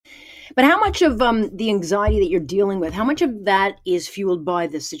But how much of the anxiety that you're dealing with, how much of that is fueled by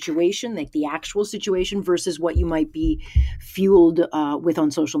the situation, like the actual situation, versus what you might be fueled with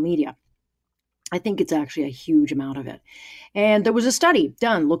on social media? I think it's actually a huge amount of it. And there was a study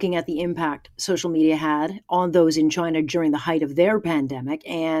done looking at the impact social media had on those in China during the height of their pandemic.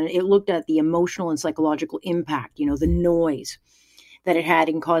 And it looked at the emotional and psychological impact, the noise that it had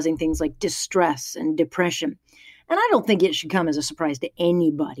in causing things like distress and depression. And I don't think it should come as a surprise to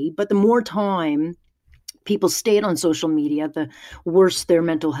anybody, but the more time people stayed on social media, the worse their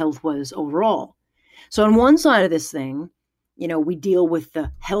mental health was overall. So on one side of this thing, we deal with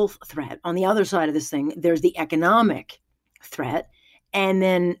the health threat. On the other side of this thing, there's the economic threat. And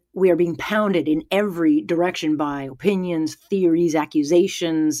then we are being pounded in every direction by opinions, theories,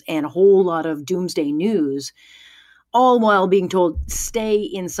 accusations, and a whole lot of doomsday news, all while being told stay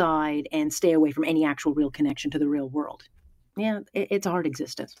inside and stay away from any actual real connection to the real world. Yeah, it's a hard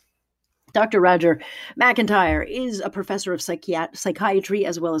existence. Dr. Roger McIntyre is a professor of psychiatry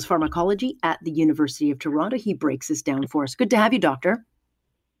as well as pharmacology at the University of Toronto. He breaks this down for us. Good to have you, Doctor.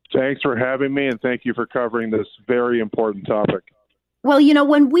 Thanks for having me, and thank you for covering this very important topic. Well,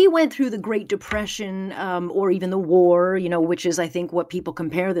 when we went through the Great Depression or even the war, which is, I think, what people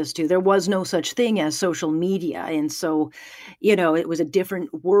compare this to, there was no such thing as social media. And so, it was a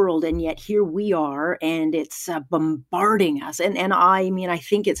different world. And yet here we are, and it's bombarding us. And I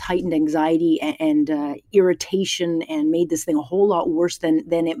think it's heightened anxiety and irritation and made this thing a whole lot worse than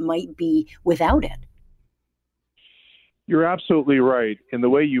it might be without it. You're absolutely right. And the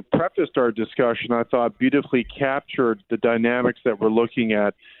way you prefaced our discussion, I thought beautifully captured the dynamics that we're looking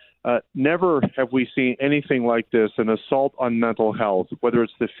at. Never have we seen anything like this, an assault on mental health, whether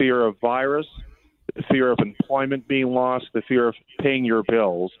it's the fear of virus, the fear of employment being lost, the fear of paying your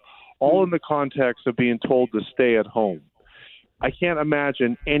bills, all in the context of being told to stay at home. I can't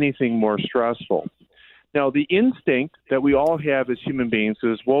imagine anything more stressful. Now, the instinct that we all have as human beings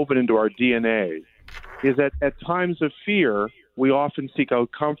is woven into our DNA, is that at times of fear, we often seek out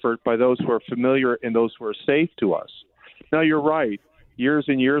comfort by those who are familiar and those who are safe to us. Now, you're right. Years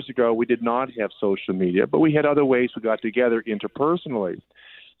and years ago, we did not have social media, but we had other ways we got together interpersonally.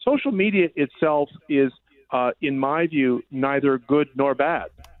 Social media itself is, in my view, neither good nor bad.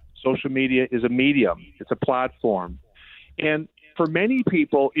 Social media is a medium. It's a platform. And for many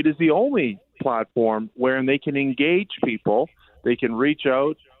people, it is the only platform wherein they can engage people, they can reach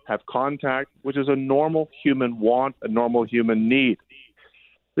out, have contact, which is a normal human want, a normal human need.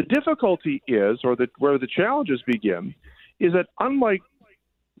 The difficulty is, where the challenges begin, is that unlike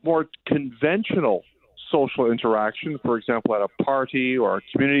more conventional social interaction, for example, at a party or a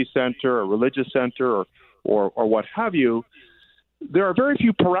community center, a religious center, or what have you, there are very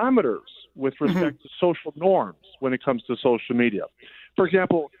few parameters with respect to social norms when it comes to social media. For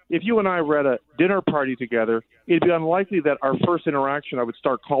example, if you and I were at a dinner party together, it'd be unlikely that our first interaction I would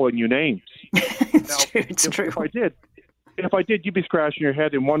start calling you names. It's true. If I did, you'd be scratching your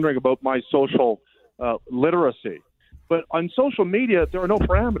head and wondering about my social literacy. But on social media, there are no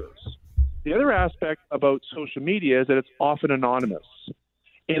parameters. The other aspect about social media is that it's often anonymous.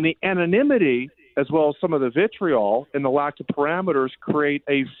 And the anonymity, as well as some of the vitriol and the lack of parameters, create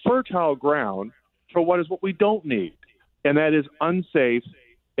a fertile ground for what we don't need. And that is unsafe,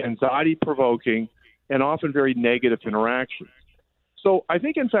 anxiety-provoking, and often very negative interactions. So I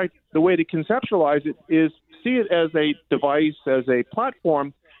think, in fact, the way to conceptualize it is see it as a device, as a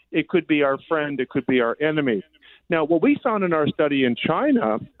platform. It could be our friend. It could be our enemy. Now, what we found in our study in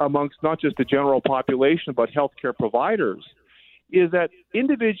China, amongst not just the general population, but healthcare providers, is that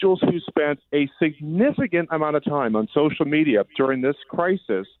individuals who spent a significant amount of time on social media during this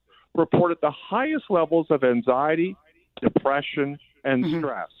crisis reported the highest levels of anxiety, depression, and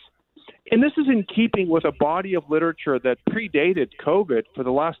stress. And this is in keeping with a body of literature that predated COVID. For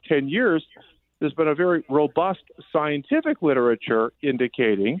the last 10 years, there's been a very robust scientific literature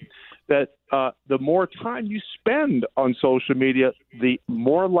indicating that the more time you spend on social media, the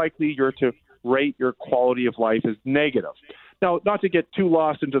more likely you're to rate your quality of life as negative. Now, not to get too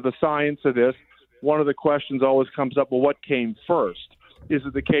lost into the science of this, one of the questions always comes up, well, what came first? Is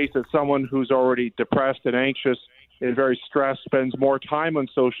it the case that someone who's already depressed and anxious and very stressed spends more time on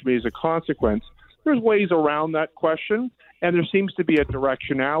social media as a consequence? There's ways around that question, and there seems to be a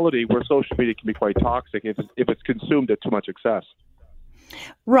directionality where social media can be quite toxic if it's consumed at too much excess.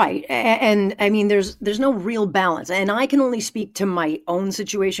 Right. And I mean, there's no real balance. And I can only speak to my own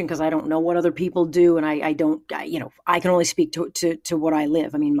situation because I don't know what other people do. And I don't, I can only speak to what I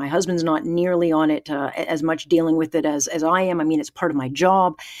live. I mean, my husband's not nearly on it as much dealing with it as I am. I mean, it's part of my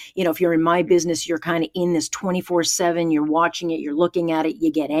job. If you're in my business, you're kind of in this 24/7, you're watching it, you're looking at it,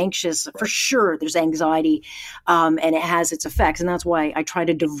 you get anxious. For sure, there's anxiety, and it has its effects. And that's why I try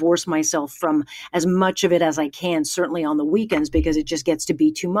to divorce myself from as much of it as I can, certainly on the weekends, because it just gets to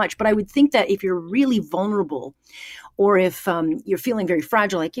be too much. But I would think that if you're really vulnerable, or if you're feeling very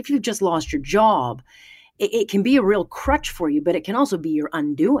fragile, like if you've just lost your job, it can be a real crutch for you, but it can also be your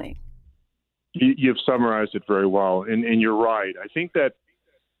undoing. You've summarized it very well, and you're right. I think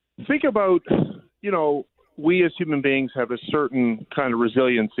about, we as human beings have a certain kind of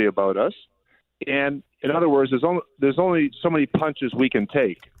resiliency about us. And in other words, there's only so many punches we can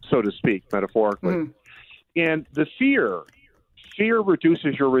take, so to speak, metaphorically. Mm. And the fear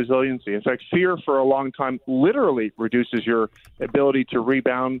reduces your resiliency. In fact, fear for a long time literally reduces your ability to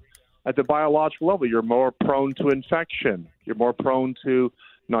rebound at the biological level. You're more prone to infection. You're more prone to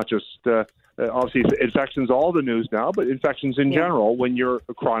not just, obviously, infections, all the news now, but infections in general when you're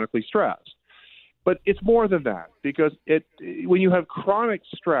chronically stressed. But it's more than that, because when you have chronic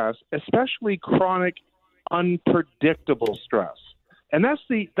stress, especially chronic unpredictable stress, and that's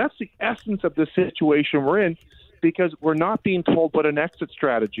the essence of the situation we're in, because we're not being told what an exit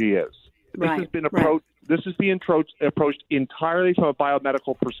strategy is. This has been approached. This is being approached entirely from a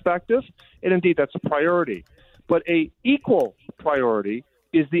biomedical perspective, and indeed that's a priority. But a equal priority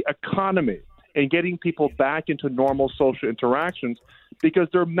is the economy and getting people back into normal social interactions, because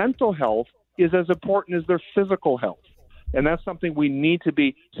their mental health is as important as their physical health. And that's something we need to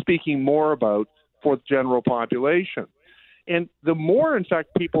be speaking more about for the general population. And the more, in fact,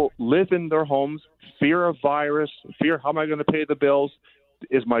 people live in their homes, fear of virus, fear, how am I going to pay the bills?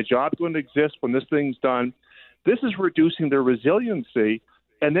 Is my job going to exist when this thing's done? This is reducing their resiliency.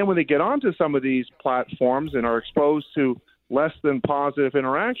 And then when they get onto some of these platforms and are exposed to less than positive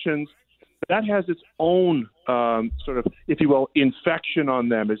interactions, that has its own sort of, if you will, infection on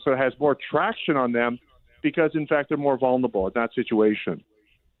them. It sort of has more traction on them because, in fact, they're more vulnerable in that situation.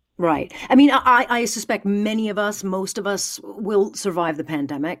 Right. I mean, I suspect most of us will survive the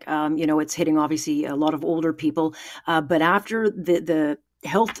pandemic. It's hitting, obviously, a lot of older people. But after the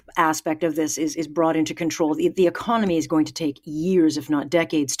health aspect of this is brought into control, the economy is going to take years, if not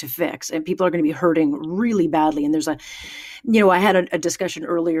decades, to fix. And people are going to be hurting really badly. And there's I had a discussion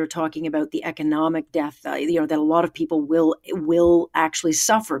earlier talking about the economic death, that a lot of people will actually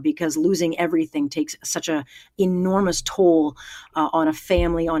suffer, because losing everything takes such a enormous toll on a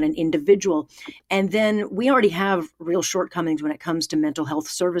family, on an individual. And then we already have real shortcomings when it comes to mental health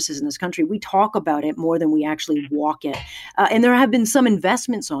services in this country. We talk about it more than we actually walk it. And there have been some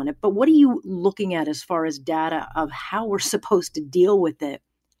investments on it. But what are you looking at as far as data of how we're supposed to deal with it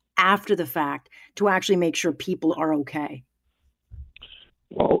after the fact to actually make sure people are okay?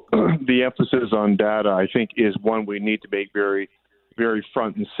 Well, the emphasis on data, I think, is one we need to make very, very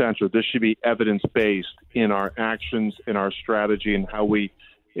front and center. This should be evidence-based in our actions, in our strategy, and how we,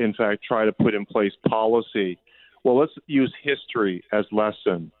 in fact, try to put in place policy. Well, let's use history as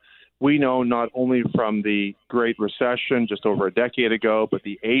lesson. We know not only from the Great Recession just over a decade ago, but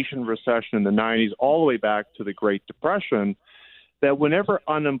the Asian recession in the 90s, all the way back to the Great Depression, that whenever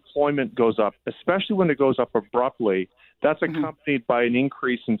unemployment goes up, especially when it goes up abruptly, that's accompanied by an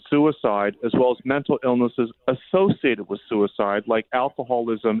increase in suicide, as well as mental illnesses associated with suicide, like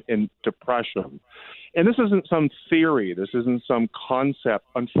alcoholism and depression. And this isn't some theory. This isn't some concept.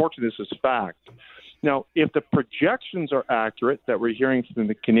 Unfortunately, this is fact. Now, if the projections are accurate that we're hearing from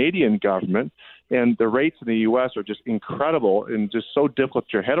the Canadian government, and the rates in the U.S. are just incredible and just so difficult to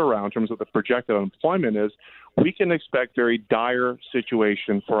get your head around in terms of the projected unemployment is, we can expect very dire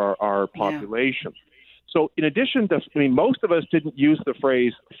situation for our population. Yeah. So in addition to, most of us didn't use the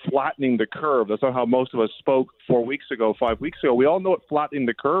phrase flattening the curve. That's not how most of us spoke 4 weeks ago, 5 weeks ago. We all know what flattening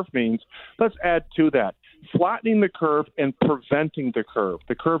the curve means. Let's add to that. Flattening the curve and preventing the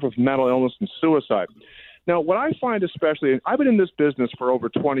curve of mental illness and suicide. Now, what I find especially, I've been in this business for over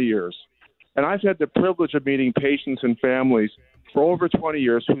 20 years, and I've had the privilege of meeting patients and families for over 20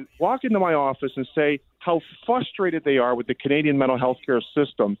 years who walk into my office and say how frustrated they are with the Canadian mental health care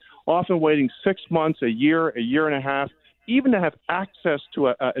system, often waiting 6 months, a year and a half, even to have access to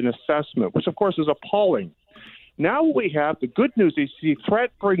an assessment, which of course is appalling. Now what we have, the good news is the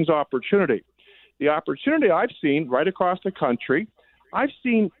threat brings opportunity. The opportunity I've seen right across the country, I've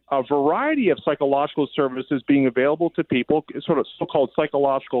seen a variety of psychological services being available to people, sort of so-called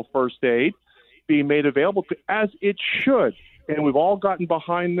psychological first aid, being made available to, as it should. And we've all gotten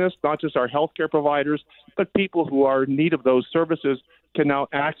behind this, not just our healthcare providers, but people who are in need of those services can now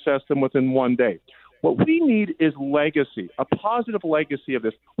access them within one day. What we need is legacy, a positive legacy of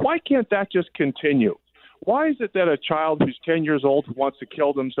this. Why can't that just continue? Why is it that a child who's 10 years old who wants to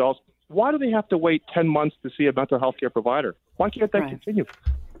kill themselves, why do they have to wait 10 months to see a mental health care provider? Why can't that continue?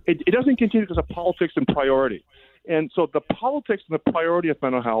 It doesn't continue because of politics and priority. And so the politics and the priority of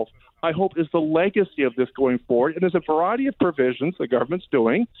mental health, I hope, is the legacy of this going forward. And there's a variety of provisions the government's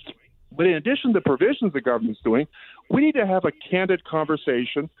doing. But in addition to the provisions the government's doing, we need to have a candid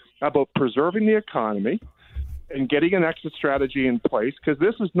conversation about preserving the economy and getting an exit strategy in place, because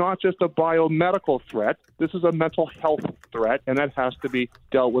this is not just a biomedical threat. This is a mental health threat, and that has to be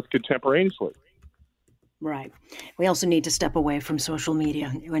dealt with contemporaneously. Right. We also need to step away from social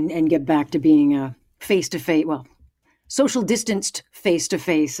media and get back to being face-to-face, social distanced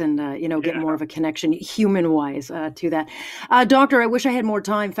face-to-face, and, get more of a connection human-wise to that. Doctor, I wish I had more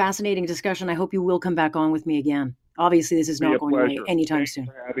time. Fascinating discussion. I hope you will come back on with me again. Obviously, this is not going away anytime soon.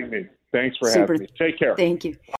 Thanks for having me. Thanks for having me. Take care. Thank you.